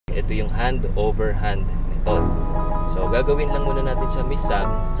ito yung hand over hand method. So, gagawin lang muna natin siya, Miss Sam.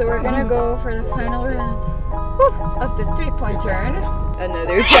 So, we're gonna go for the final round of the 3-point turn.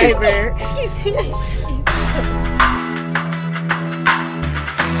 Another driver. Excuse me.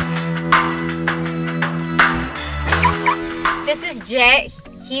 This is Jet.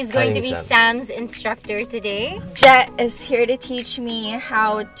 He's going to be Sam's instructor today. Jet is here to teach me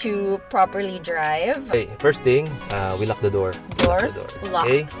how to properly drive. Okay, first thing, we lock the door. Doors locked.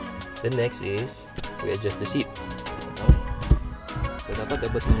 Okay. The next is, we adjust the seat. So, dapat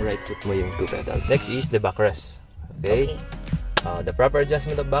abot ng right foot mo yung 2 pedals. Next is the backrest. Okay? The proper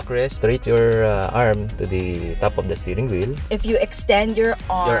adjustment of backrest, straight your arm to the top of the steering wheel. If you extend your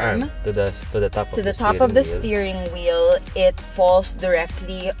arm to the top of the steering wheel, it falls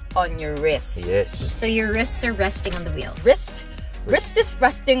directly on your wrist. Yes. So your wrists are resting on the wheel. Wrist is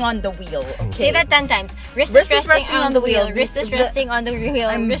resting on the wheel. Okay. Say that 10 times. Wrist is resting on the wheel. Wrist is resting on the wheel.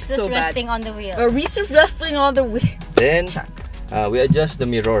 Wrist is resting on the wheel. Wrist is resting on the wheel. Then, we adjust the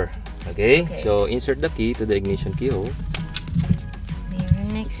mirror. Okay? So, insert the key to the ignition keyhole. Mirror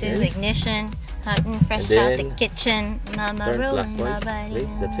mixes, ignition, hot and fresh out the kitchen. Mama rolling my body.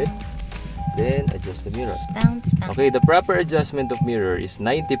 That's it. Then, adjust the mirror. Bounce, bounce. Okay, the proper adjustment of mirror is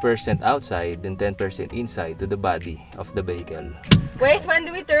 90% outside and 10% inside to the body of the vehicle. Wait, when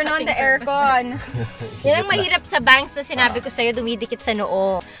do we turn on the aircon? Yan ang mahirap sa banks na sinabi ko sa'yo, dumidikit sa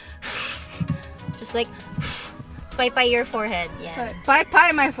noo. Just like, paypay your forehead. Yeah.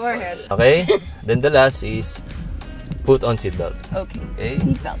 Paypay my forehead. Okay, then the last is put on seatbelt. Okay.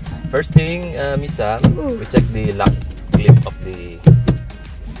 Seatbelt time. First thing, Miss Sam, we check the lock clip of the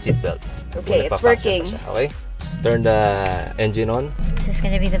seatbelt. Okay, it's working. Okay, let's turn the engine on. This is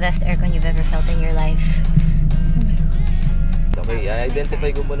gonna be the best aircon you've ever felt in your life. Okay,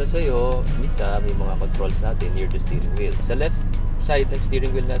 i-identify ko muna sa'yo, Miss Sam, yung mga controls natin near the steering wheel. Sa left side ng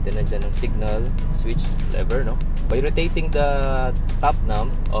steering wheel natin, nandiyan ang signal switch lever, no? By rotating the top knob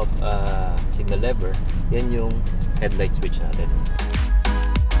of signal lever, yan yung headlight switch natin.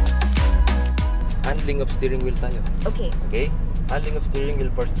 Handling of steering wheel tayo. Okay. Okay? Handling of steering wheel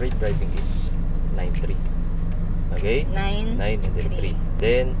for straight driving is 9-3. Okay? 9 and then 3.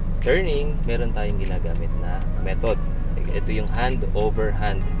 Then, turning, meron tayong ginagamit na method. Okay, ito yung hand over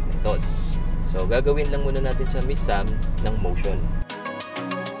hand method. So, gagawin lang muna natin siya, Miss Sam, ng motion.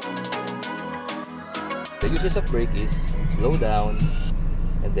 The uses of brake is slow down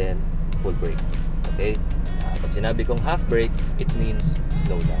and then full brake. Okay? Pag sinabi kong half brake, it means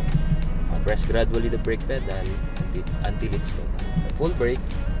slow down. Press gradually the brake pedal until it's slow down. Full brake,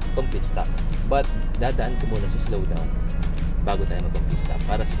 complete stop. But, dadaan ko muna sa slow down bago tayo mag-complete stop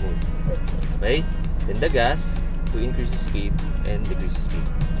para smooth. Okay? Then the gas to increase the speed and decrease the speed.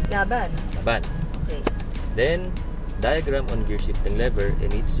 Laban. Okay. Then, diagram on gear shifting lever and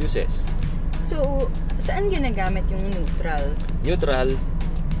its uses. So, saan ginagamit yung neutral? Neutral,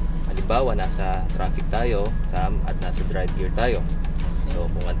 halimbawa nasa traffic tayo, Sam, at nasa drive gear tayo. So,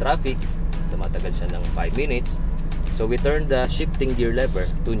 kung ang traffic, tumatagal siya ng 5 minutes. So, we turn the shifting gear lever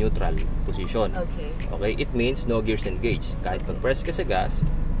to neutral position. Okay. Okay, it means no gears engaged. Kahit pag-press ka sa gas,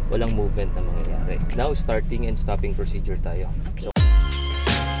 walang movement na mangyayari. Now, starting and stopping procedure tayo. Okay.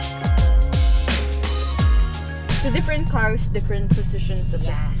 So different cars, different positions of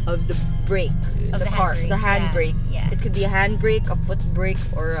the brake, of the car, handbrake. the handbrake. Yeah. It could be a handbrake, a foot brake,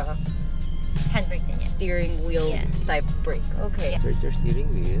 or a handbrake din yan. Steering wheel type brake. Okay. Insert your steering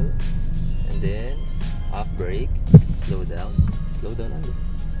wheel, and then off brake, slow down ulit.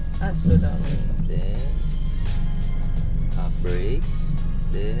 Slow down. Then off brake,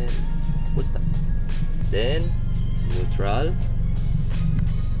 then full stop. Then neutral.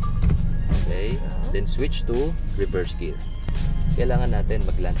 Okay. Then switch to reverse gear. Kailangan natin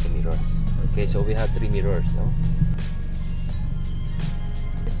mag-land sa mirror. Okay, so we have 3 mirrors, no?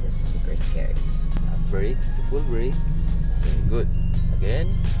 This is super scary. Brake to full brake. Okay, good.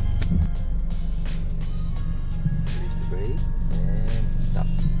 Again. Release the brake and stop.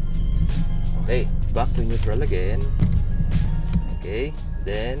 Okay, back to neutral again. Okay,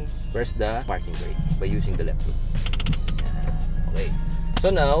 then press the parking brake by using the left foot. Okay, so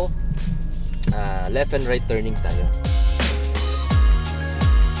now left and right turning tayo.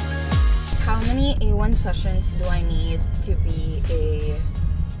 How many A1 sessions do I need to be a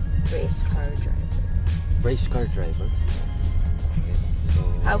race car driver? Race car driver? Yes. Okay, so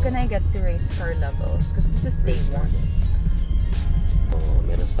how can I get to race car levels? Because this is day 1. So,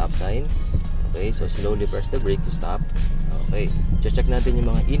 meron stop sign. Okay, so slowly press the brake to stop. Okay, check natin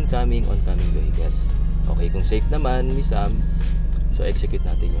yung mga incoming, oncoming vehicles. Okay, kung safe naman, Miss Sam, So, execute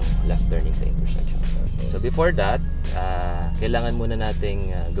natin yung left turning sa intersection. So, before that, kailangan muna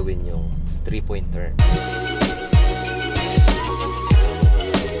nating gawin yung 3-point turn.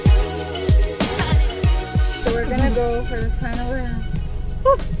 So, we're gonna go for the final round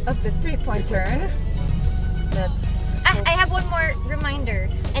of the 3-point turn. I have one more reminder.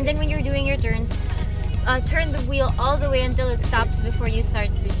 And then when you're doing your turns, turn the wheel all the way until it stops before you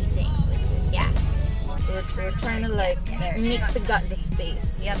start releasing. Yeah. We're trying to like make the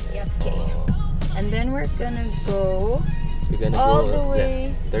space. Yep. Okay. And then we're gonna go All the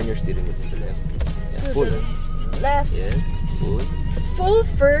way left. Turn your steering wheel to the left. Yeah, to full. the left. Yes, full. Full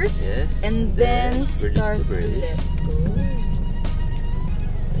first, Yes. and then release start the to brake. let go.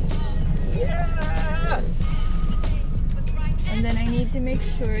 Yeah. And then I need to make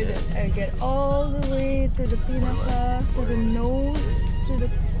sure that I get all the way to the pinaka, to the nose, to the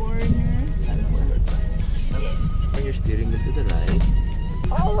corner. Turn your steering wheel to the right.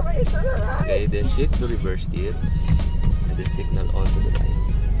 All the way to the right. Okay, then shift to reverse gear. And then signal on to the right.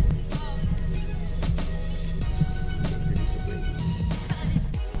 Release the brake.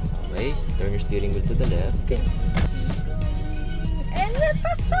 Okay, turn your steering wheel to the left. Okay. And let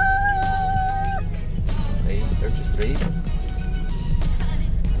pasok! Okay, turn to straight.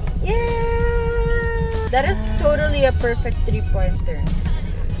 Yeah! That is totally a perfect 3-point turn.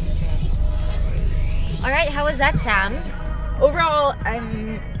 Alright, how was that, Sam? Overall,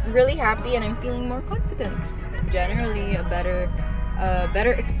 I'm really happy and I'm feeling more confident. Generally, a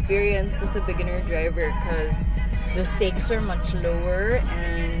better experience as a beginner driver because the stakes are much lower,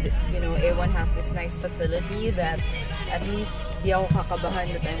 and you know, A1 has this nice facility that at least di ako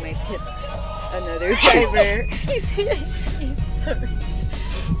kakabahan that I might hit another driver. Excuse me. Sorry.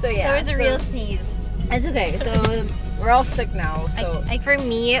 So yeah. There was a real sneeze. It's okay. So we're all sick now. So Like for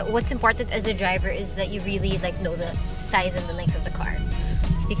me, what's important as a driver is that you really like know the size and the length of the car,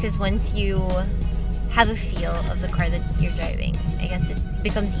 because once you have a feel of the car that you're driving, I guess it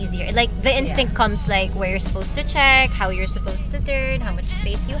becomes easier. Like the instinct comes like where you're supposed to check, how you're supposed to turn, how much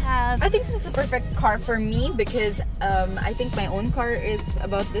space you have. I think this is a perfect car for me because I think my own car is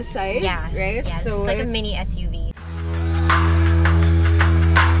about this size, right? Yeah, So it's like a mini SUV.